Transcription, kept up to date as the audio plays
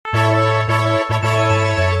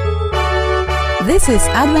This is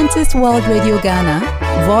Adventist World Radio Ghana,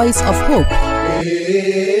 Voice of Hope.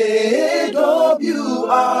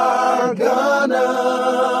 AWR Ghana,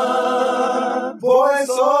 Voice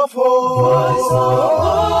of Hope. Voice of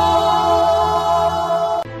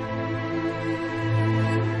Hope.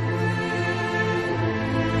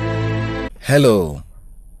 Hello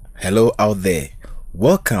out there.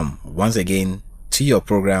 Welcome once again to your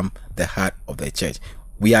program, The Heart of the Church.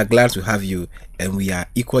 We are glad to have you, and we are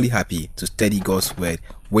equally happy to study God's Word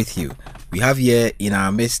with you. We have here in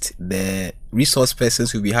our midst the resource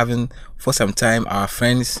persons we'll be having for some time, our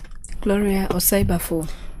friends Gloria Osaibafo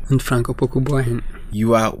and Franco Pokuboahin.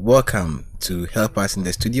 You are welcome to help us in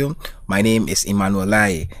the studio. My name is Emmanuel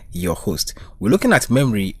Lai, your host. We're looking at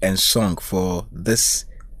memory and song for this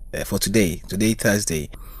for today,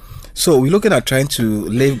 Thursday. So we're looking at trying to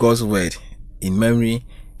live God's Word in memory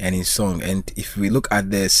and in song. And if we look at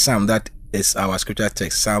the Psalm, that is our scripture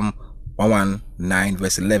text, Psalm 119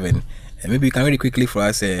 verse 11. And maybe you can read it quickly for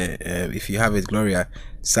us if you have it, Gloria.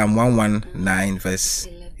 Psalm 119 verse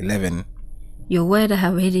 11. Your word I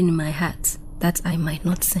have hidden in my heart, that I might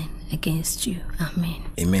not sin against you. Amen.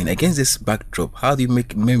 Amen. Against this backdrop, how do you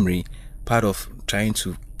make memory part of trying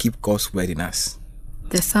to keep God's word in us?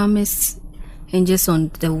 The psalmist hinges on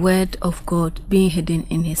the word of God being hidden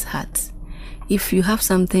in his heart. If you have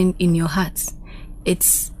something in your heart,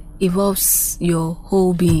 it involves your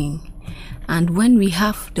whole being. And when we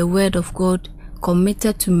have the word of God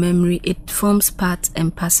committed to memory, it forms part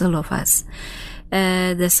and parcel of us.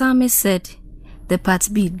 The psalmist said, the part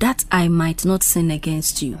B, that I might not sin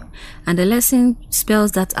against you. And the lesson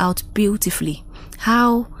spells that out beautifully.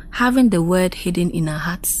 How having the word hidden in our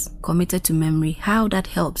hearts, committed to memory, how that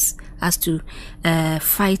helps us to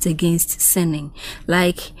fight against sinning.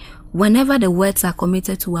 Like, whenever the words are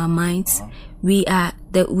committed to our minds, we are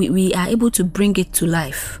able to bring it to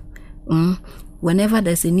life. Whenever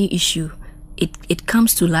there's any issue, it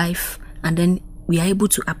comes to life, and then we are able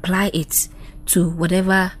to apply it to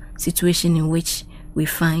whatever situation in which we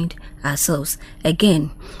find ourselves.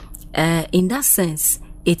 Again, in that sense,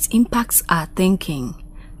 it impacts our thinking,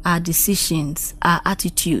 our decisions, our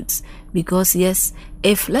attitudes. Because yes,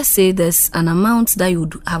 if let's say there's an amount that you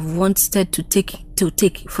would have wanted to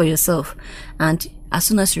take for yourself, and as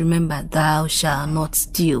soon as you remember, thou shalt not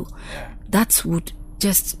steal, that would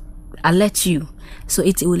just alert you. So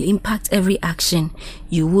it will impact every action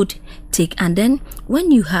you would take. And then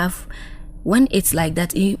when it's like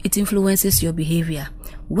that, it influences your behavior.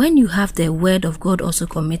 When you have the word of God also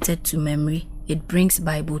committed to memory, it brings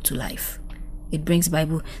Bible to life. It brings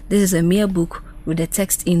Bible. This is a mere book with the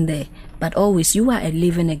text in there, but always you are a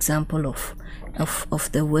living example of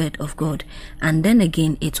the word of God. And then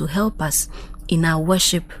again, it will help us in our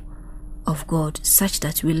worship of God, such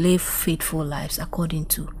that we live faithful lives according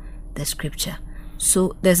to the scripture.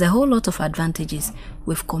 So there's a whole lot of advantages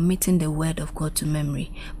with committing the word of God to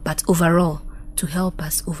memory, but overall to help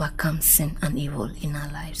us overcome sin and evil in our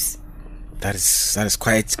lives. That is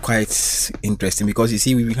quite interesting, because you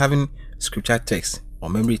see, we've been having scripture text or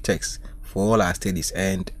memory text for all our studies,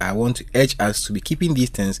 and I want to urge us to be keeping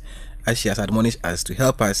these things as she has admonished us to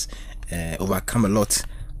help us overcome a lot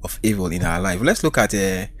of evil in our life. Let's look at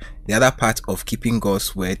the other part of keeping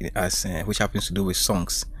God's word in us, which happens to do with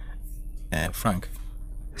songs. Frank.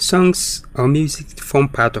 Songs or music form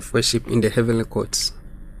part of worship in the heavenly courts.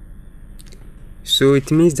 So it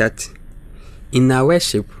means that in our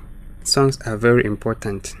worship, songs are very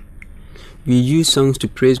important. We use songs to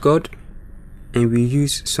praise God, and we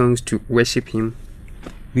use songs to worship Him.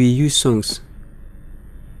 We use songs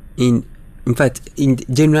in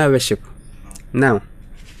general worship. Now,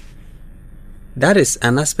 that is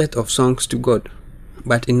an aspect of songs to God.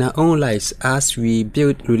 But in our own lives, as we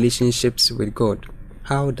build relationships with God,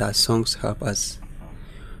 how does songs help us?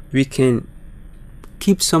 We can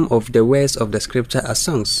keep some of the words of the scripture as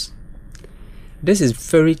songs. This is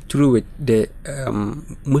very true with the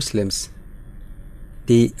Muslims.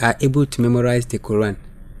 They are able to memorize the Quran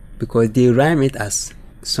because they rhyme it as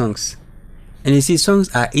songs. And you see, songs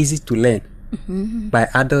are easy to learn by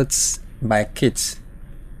adults, by kids.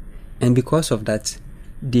 And because of that,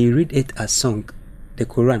 they read it as song, the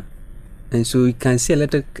Quran. And so you can see a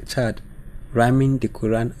little child rhyming the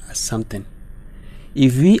Quran as something.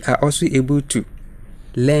 If we are also able to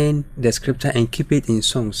learn the scripture and keep it in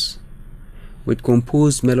songs with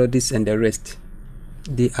composed melodies and the rest,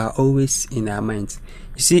 they are always in our minds.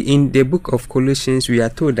 You see, in the book of Colossians, we are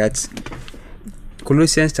told that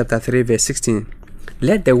Colossians chapter 3 verse 16,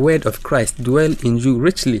 let the word of Christ dwell in you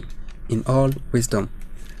richly in all wisdom.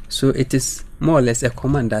 So it is more or less a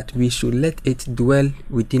command that we should let it dwell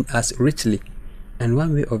within us richly. And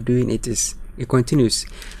one way of doing it is It continues,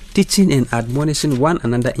 teaching and admonishing one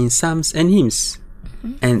another in psalms and hymns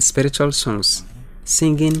and spiritual songs,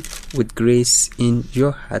 singing with grace in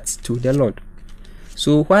your hearts to the Lord.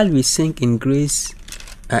 So while we sing in grace,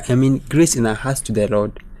 grace in our hearts to the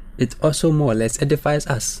Lord, it also more or less edifies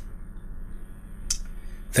us.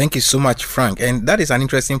 Thank you so much, Frank. And that is an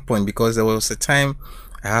interesting point, because there was a time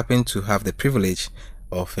I happened to have the privilege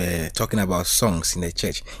of talking about songs in the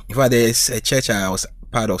church. In fact, there is a church I was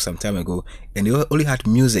part of some time ago, and they only had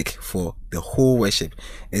music for the whole worship.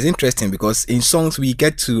 It's interesting because in songs we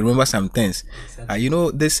get to remember some things. You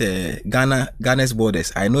know, this Ghana's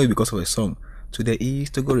borders, I know it because of a song. To the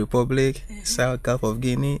east, Togo Republic, south, Gulf of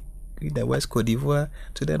Guinea, the west, Cote d'Ivoire,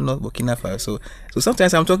 to the north, Burkina Faso. So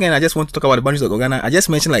sometimes I'm talking and I just want to talk about the boundaries of Ghana. I just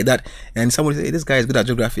mention like that, and somebody say, hey, this guy is good at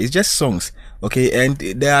geography. It's just songs, okay? And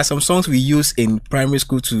there are some songs we use in primary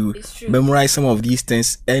school to memorize some of these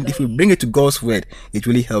things, and if we bring it to God's word, it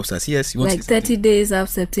really helps us. Yes, you want like 30 days of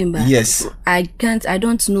September. Yes, I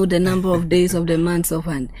don't know the number of days of the months of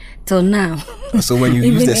hand till now. So when you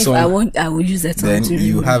use the song, I will use that song. Then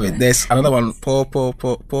you have it. There's another one, po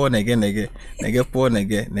nege, po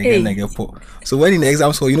nege, po. So when in the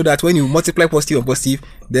exam, so you know that when you multiply positive and positive,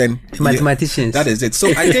 then mathematicians. That is it. So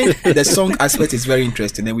I think the song aspect is very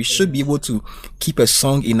interesting, and we should be able to keep a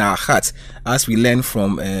song in our hearts as we learn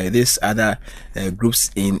from these other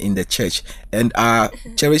groups in the church. And our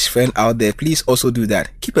cherished friend out there, please also do that.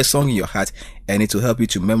 Keep a song in your heart, and it will help you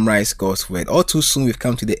to memorize God's word. All too soon, we've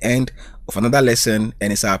come to the end of another lesson,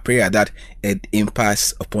 and it's our prayer that it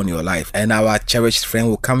impacts upon your life. And our cherished friend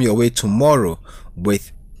will come your way tomorrow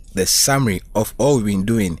with the summary of all we've been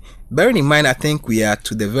doing. Bearing in mind, I think we are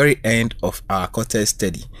to the very end of our quarter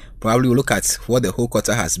study. Probably we'll look at what the whole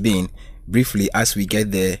quarter has been briefly as we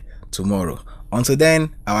get there tomorrow. Until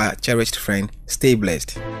then, our cherished friend, stay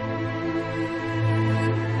blessed.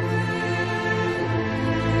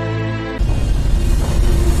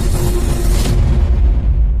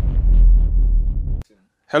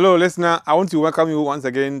 Hello, listener. I want to welcome you once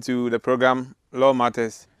again to the program Law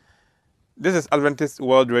Matters. This is Adventist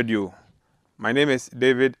World Radio. My name is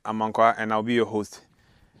David Amankwa, and I'll be your host.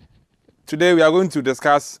 Today we are going to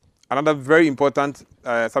discuss another very important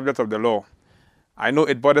subject of the law. I know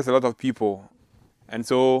it bothers a lot of people, and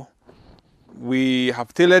so we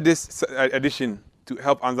have tailored this edition to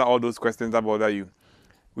help answer all those questions that bother you.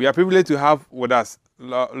 We are privileged to have with us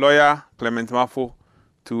lawyer Clement Mafo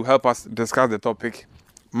to help us discuss the topic,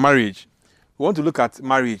 marriage. We want to look at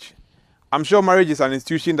marriage. I'm sure marriage is an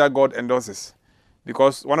institution that God endorses,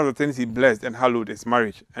 because one of the things he blessed and hallowed is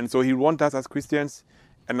marriage. And so he wants us as Christians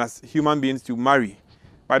and as human beings to marry.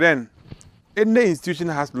 But then, any institution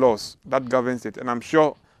has laws that governs it, and I'm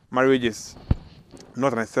sure marriage is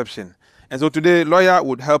not an exception. And so today, lawyer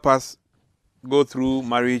would help us go through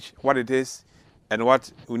marriage, what it is, and what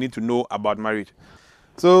we need to know about marriage.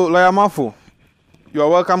 So, Lawyer Mafo, you are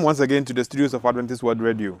welcome once again to the studios of Adventist World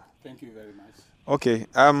Radio. Thank you very much. Okay,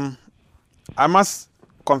 I must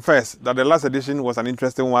confess that the last edition was an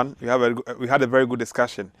interesting one. We had a very good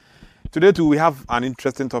discussion. Today too, we have an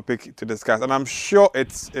interesting topic to discuss, and I'm sure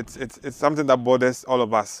it's something that bothers all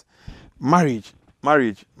of us. Marriage.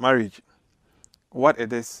 What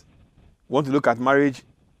it is. We want to look at marriage,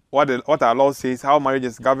 what our law says, how marriage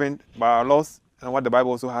is governed by our laws, and what the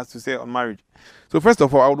Bible also has to say on marriage. So first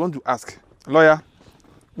of all, I would want to ask, lawyer,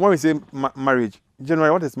 when we say marriage,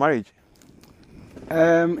 generally, what is marriage?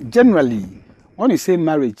 Generally, when you say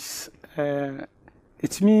marriage,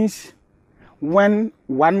 it means when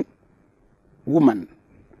one woman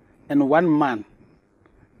and one man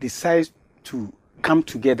decide to come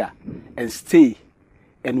together and stay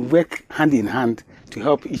and work hand in hand to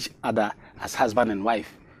help each other as husband and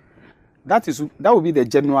wife. That would be the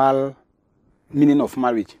general meaning of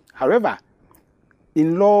marriage. However,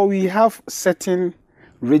 in law, we have certain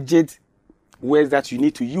rigid words that you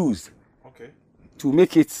need to use to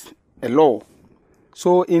make it a law.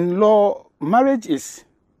 So in law, marriage is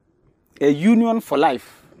a union for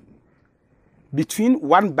life between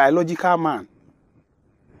one biological man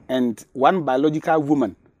and one biological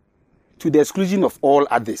woman, to the exclusion of all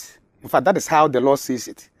others. In fact, that is how the law says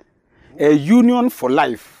it. A union for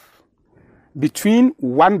life between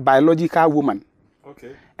one biological woman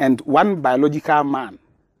and one biological man,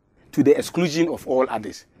 to the exclusion of all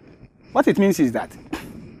others. What it means is that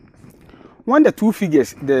when the two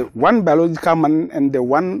figures, the one biological man and the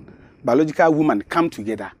one biological woman, come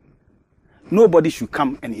together, nobody should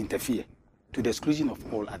come and interfere, to the exclusion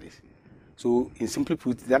of all others. So in simply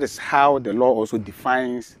put, that is how the law also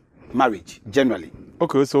defines marriage generally.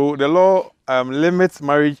 Okay, so the law limits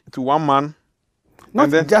marriage to one man? Not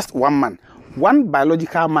just one man. One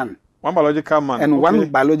biological man One biological man and one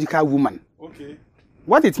biological woman. Okay.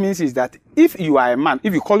 What it means is that if you are a man,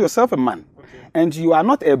 if you call yourself a man, and you are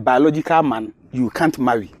not a biological man, you can't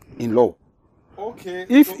marry in law. Okay.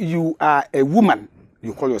 If you are a woman,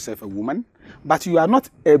 you call yourself a woman, but you are not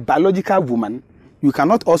a biological woman, you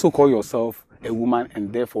cannot also call yourself a woman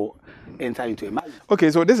and therefore enter into a marriage.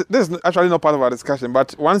 Okay, so this is actually not part of our discussion,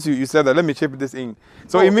 but once you said that, let me chip this in.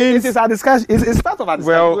 So it means it is our discussion. It's part of our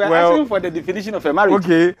discussion. We're well, asking for the definition of a marriage.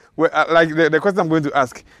 Okay, well, like the question I'm going to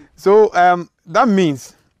ask. So that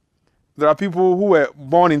means there are people who were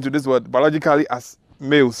born into this world biologically as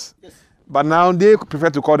males, Yes. but now they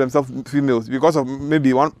prefer to call themselves females because of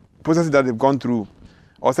maybe one process that they've gone through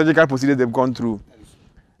or surgical procedure they've gone through.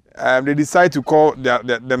 They decide to call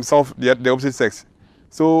themselves the opposite sex.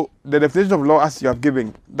 So the definition of law as you have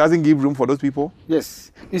given doesn't give room for those people?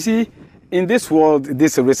 Yes. You see, in this world,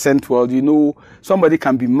 this recent world, you know, somebody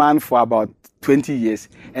can be man for about 20 years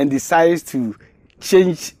and decides to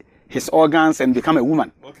change his organs and become a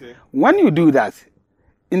woman. Okay. When you do that,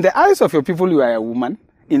 in the eyes of your people, you are a woman.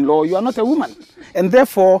 In law, you are not a woman. And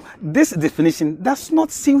therefore, this definition does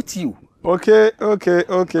not suit you. Okay. On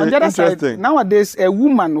the other side, nowadays, a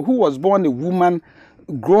woman who was born a woman,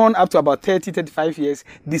 grown up to about 30, 35 years,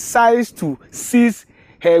 decides to cease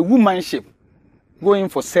her womanship, going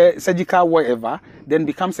for surgical whatever, then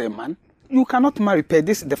becomes a man. You cannot marry per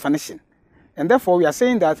this definition. And therefore, we are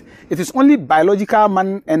saying that it is only biological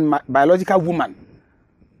man and biological woman.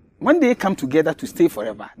 When they come together to stay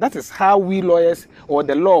forever, that is how we lawyers or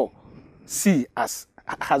the law see as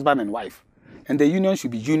husband and wife. And the union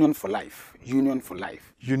should be union for life. Union for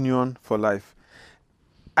life. Union for life.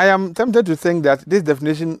 I am tempted to think that this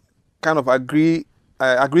definition kind of agrees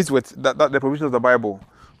with the provisions of the Bible.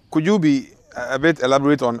 Could you be a bit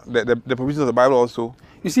elaborate on the provisions of the Bible also?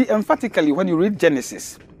 You see, emphatically, when you read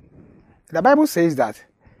Genesis, the Bible says that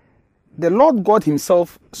the Lord God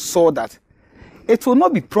himself saw that it will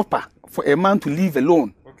not be proper for a man to live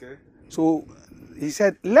alone. Okay. So he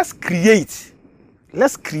said, let's create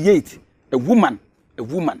a woman.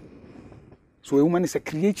 So a woman is a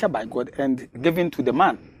creature by God and given to the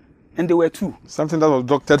man. And they were two. Something that was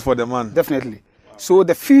doctored for the man. Definitely. So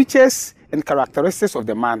the features and characteristics of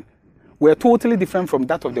the man were totally different from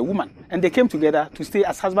that of the woman. And they came together to stay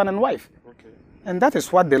as husband and wife. Okay. And that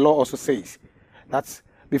is what the law also says. That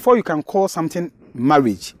before you can call something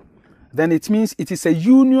marriage, then it means it is a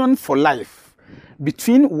union for life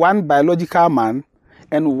between one biological man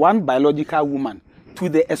and one biological woman, to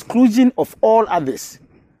the exclusion of all others.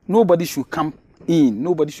 Nobody should come in.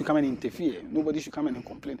 Nobody should come and interfere. Nobody should come and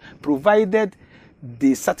complain, provided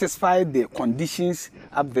they satisfy the conditions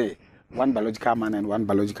up there. One biological man and one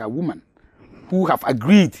biological woman who have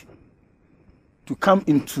agreed to come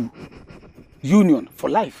into union for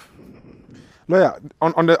life. Lawyer,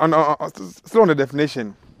 still on the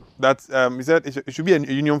definition that he said it should be a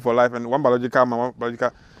union for life and one biological man, one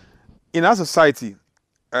biological. In our society,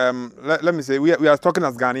 let me say we are talking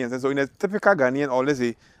as Ghanaians, and so in a typical Ghanaian, or let's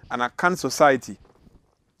say an Akan society,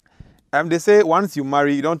 they say once you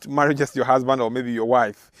marry, you don't marry just your husband or maybe your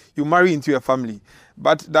wife. You marry into a family.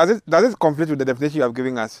 But does it conflict with the definition you have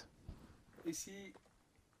given us? You see,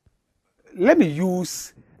 let me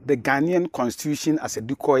use the Ghanaian constitution as a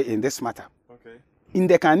decoy in this matter. Okay. In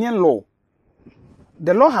the Ghanaian law,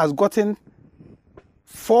 the law has gotten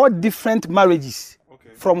 4 different marriages,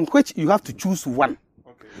 from which you have to choose one.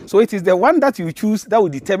 Okay. So it is the one that you choose that will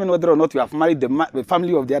determine whether or not you have married the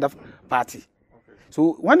family of the other party. Okay.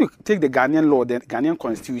 So when you take the Ghanaian law, the Ghanaian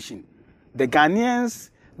constitution, the Ghanaians,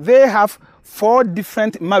 they have 4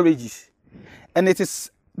 different marriages. And it is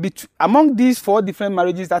among these 4 different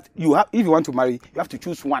marriages that you have, if you want to marry, you have to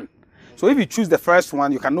choose one. So if you choose the first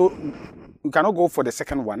one, you cannot go for the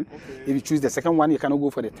second one. Okay. If you choose the second one, you cannot go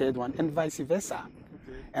for the third one, and vice versa.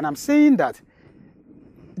 Okay. And I'm saying that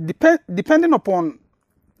depending upon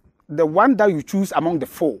the one that you choose among the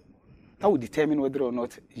 4, that will determine whether or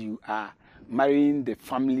not you are marrying the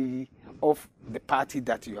family of the party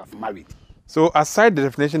that you have married. So aside the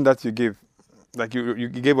definition that you gave, like you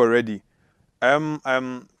gave already,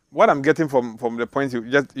 what I'm getting from the points you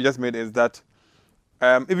just made is that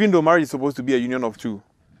even though marriage is supposed to be a union of 2,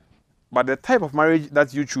 but the type of marriage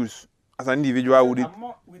that you choose as an individual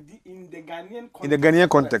in the Ghanaian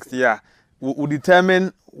context, would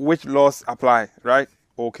determine which laws apply, right?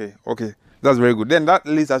 Okay, that's very good. Then that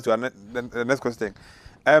leads us to the next question.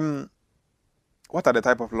 What are the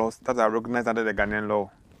type of laws that are recognized under the Ghanaian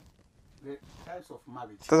law? The types of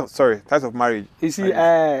marriage. Types of marriage. You see,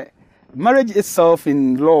 marriage itself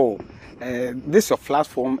in law, this your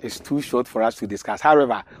platform is too short for us to discuss.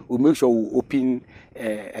 However, we'll make sure we open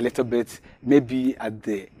a little bit, maybe at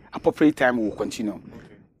the appropriate time, we will continue.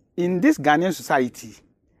 Okay. In this Ghanaian society,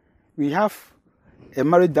 we have a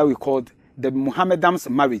marriage that we call the Mohammedans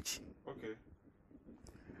marriage. Okay.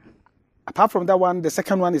 Apart from that one, the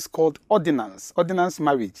second one is called ordinance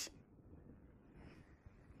marriage.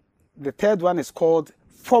 The third one is called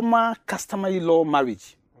formal customary law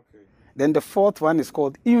marriage. Okay. Then the fourth one is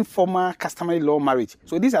called informal customary law marriage.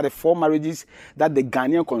 So these are the 4 marriages that the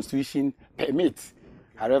Ghanaian constitution permits.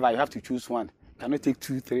 However, you have to choose one. You cannot take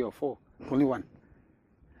 2, 3, or 4. Only one.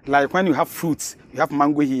 Like when you have fruits, you have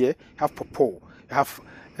mango here, you have pawpaw, you have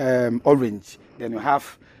orange, then you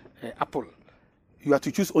have apple. You have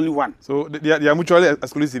to choose only one. So they are mutually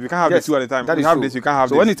exclusive. You can't have the 2 at a time. That you is have true. this, you can't have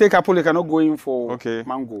so this. When you take apple, you cannot go in for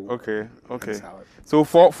mango. Okay. So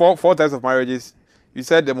four types of marriages. You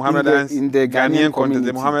said the Mohammedans, in the Ghanaian context,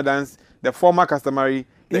 the Mohammedans, the formal customary,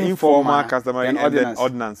 the informal customary, and the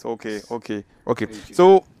ordinance. Okay.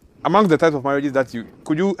 So among the types of marriages that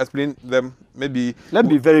could you explain them? Maybe let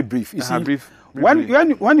me be very brief. You see, brief.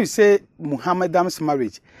 When you say Mohammedan's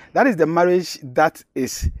marriage, that is the marriage that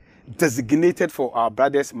is designated for our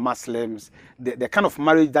brothers Muslims. The kind of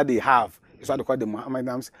marriage that they have is what they call the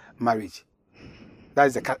Mohammedan's marriage. That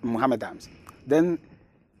is the Mohammedans. Then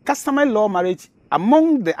customary law marriage,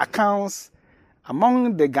 among the accounts,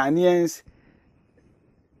 among the Ghanaians,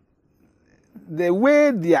 the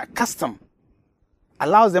way their custom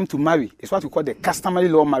allows them to marry is what we call the customary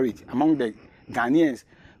law marriage among the Ghanaians.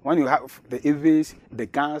 When you have the Eves, the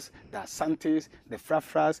Gans, the Asantes, the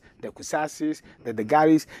Frafras, the Kusasis, the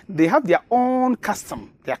Degaris, they have their own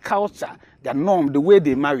custom, their culture, their norm, the way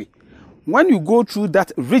they marry. When you go through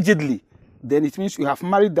that rigidly, then it means you have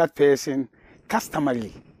married that person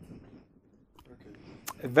customarily.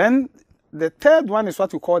 Okay. Then the third one is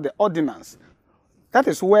what we call the ordinance. That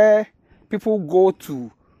is where people go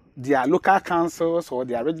to their local councils or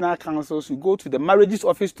their regional councils. You go to the marriages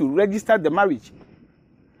office to register the marriage.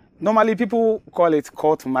 Normally, people call it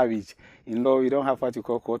court marriage. In law, we don't have what you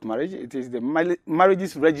call court marriage. It is the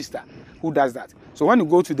marriages register who does that. So when you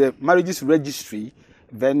go to the marriages registry,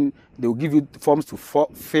 then they will give you forms to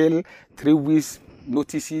fill, 3 weeks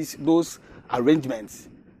notices, those arrangements.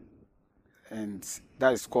 And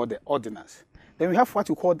that is called the ordinance. Then we have what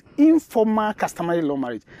we call informal customary law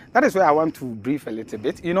marriage. That is where I want to brief a little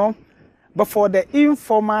bit, But for the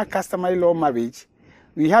informal customary law marriage,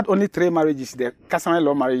 we had only 3 marriages, the customary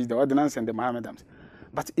law marriage, the ordinance, and the Mohammedans.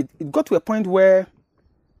 But it got to a point where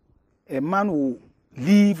a man will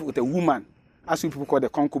live with a woman, as people call the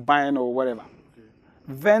concubine or whatever. Okay.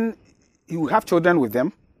 Then he will have children with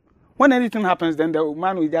them. When anything happens, then the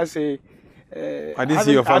man will just say, I didn't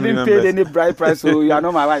see your family members. I didn't pay any bride price, so you are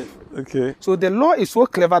not my wife. Okay. So the law is so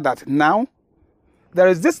clever that now there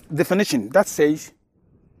is this definition that says,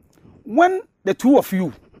 when the 2 of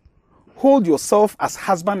you hold yourself as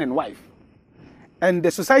husband and wife, and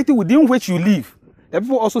the society within which you live, the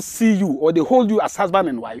people also see you or they hold you as husband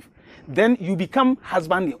and wife, then you become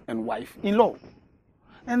husband and wife in law.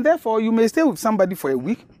 And therefore, you may stay with somebody for a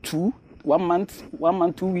week, 2, 1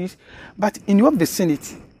 month, 2 weeks, but in your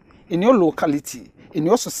vicinity, in your locality, in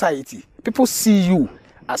your society, people see you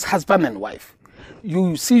as husband and wife.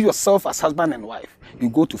 You see yourself as husband and wife. You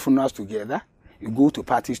go to funerals together, you go to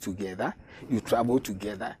parties together, you travel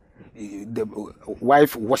together. The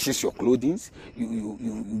wife washes your clothing,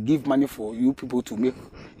 you give money for you people to make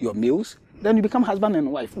your meals, then you become husband and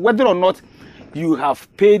wife. Whether or not you have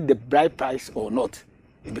paid the bride price or not,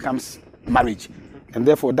 it becomes marriage. And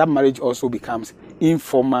therefore that marriage also becomes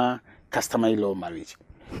informal customary law marriage,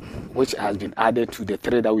 which has been added to the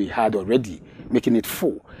 3 that we had already, making it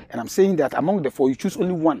 4. And I'm saying that among the 4, you choose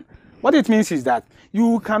only one. What it means is that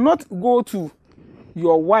you cannot go to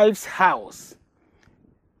your wife's house,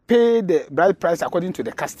 pay the bride price according to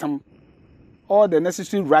the custom, all the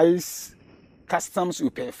necessary rites, customs you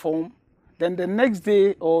perform. Then the next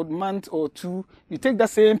day or month or 2, you take that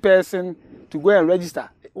same person to go and register.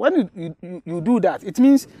 When you do that, it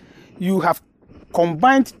means you have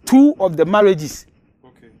combined 2 of the marriages.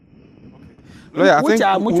 Lawyer, which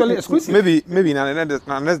are mutually exclusive. Maybe in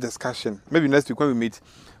our next discussion, maybe next week when we meet,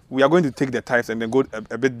 we are going to take the types and then go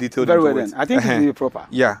a bit detailed. Very well then. I think it will be proper.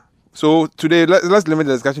 Yeah. So today, let's limit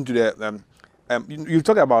the discussion to the. You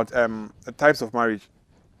talk about the types of marriage.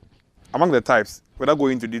 Among the types, without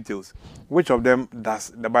going into details, which of them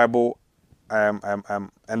does the Bible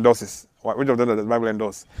endorses? Which of them does the Bible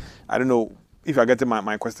endorse? I don't know if you're getting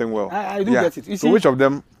my question well. I do get it. You so see, which of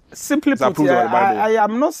them? Simply put, I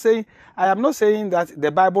am not saying that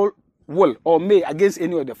the Bible will or may against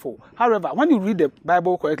any of the 4. However, when you read the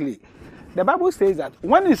Bible correctly, the Bible says that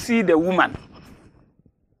when you see the woman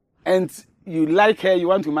and you like her, you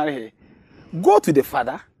want to marry her, go to the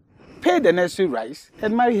father, pay the necessary rights,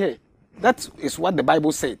 and marry her. That is what the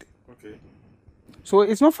Bible said. Okay. So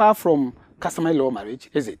it's not far from customary law marriage,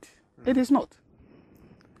 is it? It is not.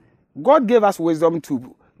 God gave us wisdom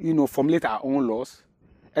to, formulate our own laws,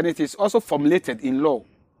 and it is also formulated in law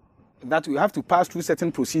that we have to pass through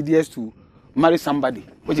certain procedures to marry somebody,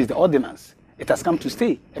 which is the ordinance. It has come to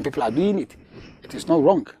stay, and people are doing it. It is not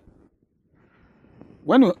wrong.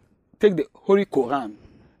 When you take the Holy Quran,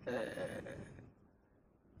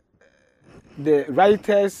 the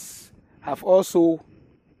writers have also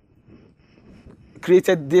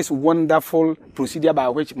created this wonderful procedure by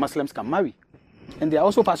which Muslims can marry. And they are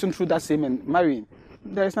also passing through that same and marrying.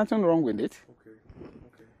 There is nothing wrong with it. Okay.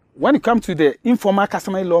 When it comes to the informal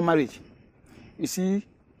customary law marriage, you see,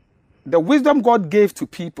 the wisdom God gave to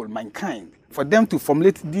people, mankind, for them to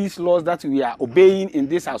formulate these laws that we are obeying in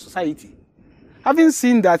this our society. Having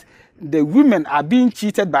seen that the women are being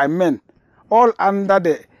cheated by men, all under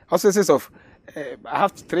the auspices of, I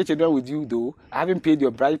have 3 children with you, though I haven't paid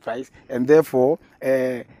your bride price, and therefore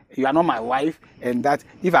you are not my wife, and that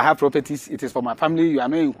if I have properties, it is for my family, you are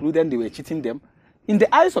not included, they were cheating them. In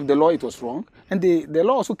the eyes of the law, it was wrong, and the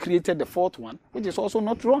law also created the 4th one, which is also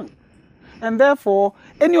not wrong. And therefore,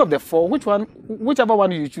 any of the 4, whichever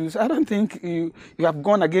one you choose, I don't think you have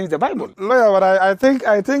gone against the Bible. Lawyer, but I think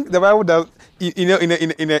the Bible does in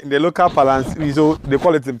the local parlance. So they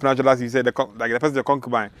call it international, as you said, like the person the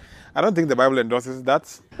concubine. I don't think the Bible endorses that.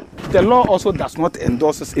 The law also does not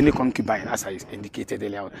endorse any concubine, as I indicated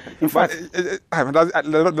earlier. In fact,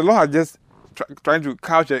 the law has just trying to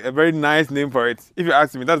couch a very nice name for it. If you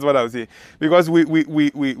ask me, that's what I would say, because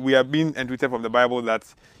we have been entreated from the Bible that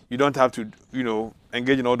you don't have to,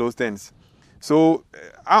 engage in all those things. So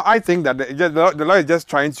I think that the law is just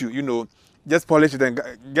trying to, just polish it and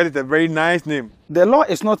get it a very nice name. The law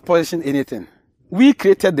is not polishing anything. We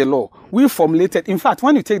created the law. We formulated. In fact,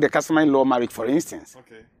 when you take the customary law marriage, for instance,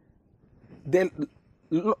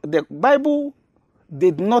 the Bible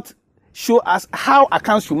did not show us how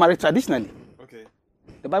accounts should marry traditionally. Okay.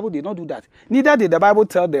 The Bible did not do that. Neither did the Bible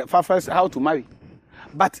tell the fathers how to marry.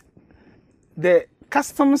 But the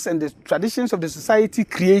customs and the traditions of the society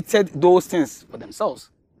created those things for themselves.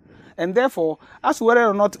 And therefore, as to whether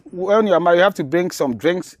or not when you are married, you have to bring some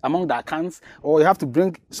drinks among the accounts, or you have to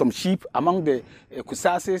bring some sheep among the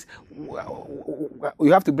kusases,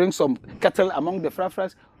 you have to bring some cattle among the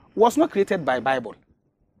frafras, was not created by Bible.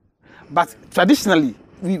 But traditionally,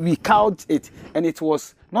 we couched it, and it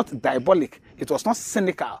was not diabolic, it was not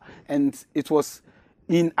cynical, and it was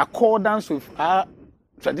in accordance with our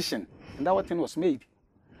tradition. And that thing was made.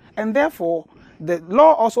 And therefore, the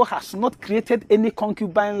law also has not created any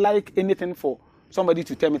concubine like anything for somebody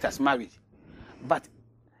to term it as marriage. But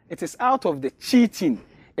it is out of the cheating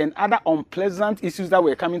and other unpleasant issues that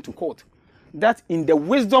were coming to court that in the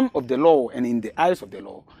wisdom of the law and in the eyes of the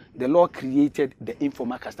law created the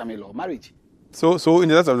informal customary law marriage. So in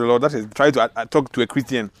the eyes of the law, that is try to talk to a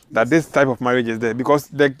Christian that this type of marriage is there, because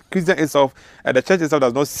the Christian itself, the church itself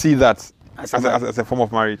does not see that as a form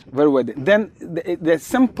of marriage. Very well. Then the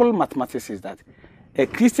simple mathematics is that a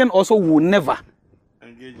Christian also will never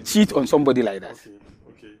cheat on somebody like that.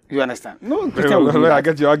 Okay. You understand? No Christian will do that. I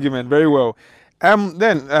get your argument very well.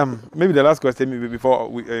 Then maybe the last question before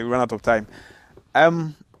we run out of time.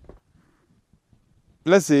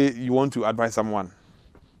 Let's say you want to advise someone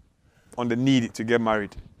on the need to get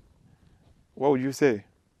married. What would you say?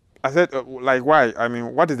 I said, why? I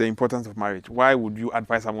mean, what is the importance of marriage? Why would you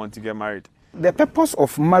advise someone to get married? The purpose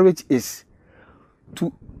of marriage is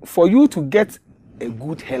for you to get a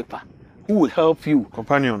good helper who will help you.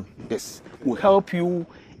 Companion. Yes. Will help you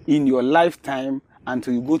in your lifetime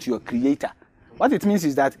until you go to your Creator. What it means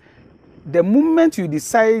is that the moment you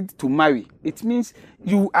decide to marry, it means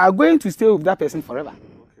you are going to stay with that person forever.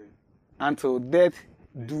 Okay. Until death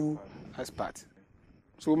do us part.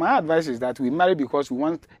 So my advice is that we marry because we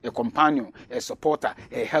want a companion, a supporter,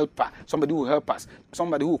 a helper, somebody who will help us,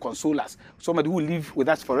 somebody who will console us, somebody who will live with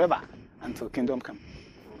us forever until kingdom come.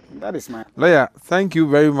 That is my... Lawyer, thank you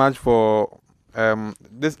very much for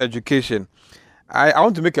this education. I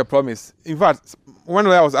want to make a promise. In fact, when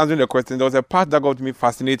I was answering the question, there was a part that got me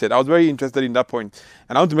fascinated. I was very interested in that point.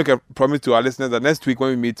 And I want to make a promise to our listeners that next week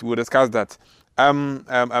when we meet, we'll discuss that.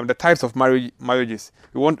 The types of marriages.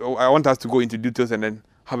 I want us to go into details and then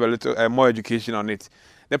have a little more education on it.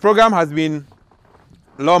 The program has been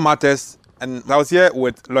Law Matters, and I was here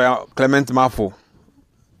with Lawyer Clement Mafo.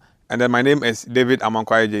 And then my name is David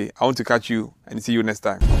Amankwa. I want to catch you and see you next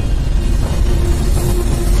time.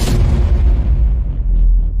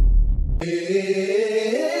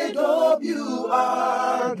 AWR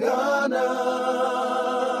Ghana,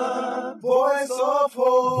 voice Voice of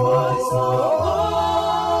hope.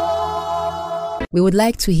 We would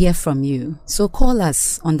like to hear from you, so call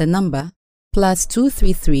us on the number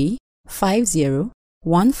 +233 50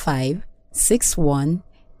 15 61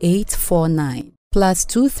 849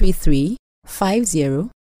 +233 50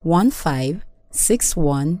 15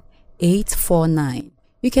 61 849.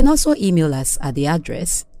 You can also email us at the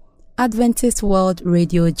address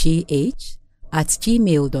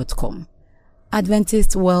adventistworldradiogh@gmail.com.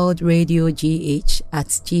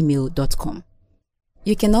 adventistworldradiogh@gmail.com.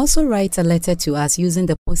 You can also write a letter to us using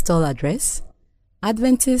the postal address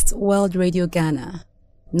Adventist World Radio Ghana,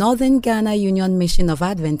 Northern Ghana Union Mission of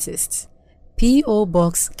Adventists, P.O.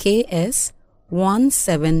 Box KS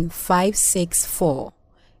 17564,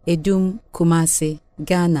 Edum, Kumasi,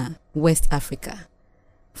 Ghana, West Africa.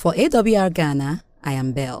 For AWR Ghana, I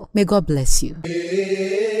am Belle. May God bless you. AWR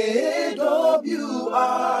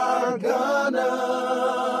Ghana,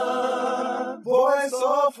 Voice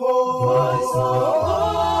of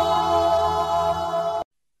Hope.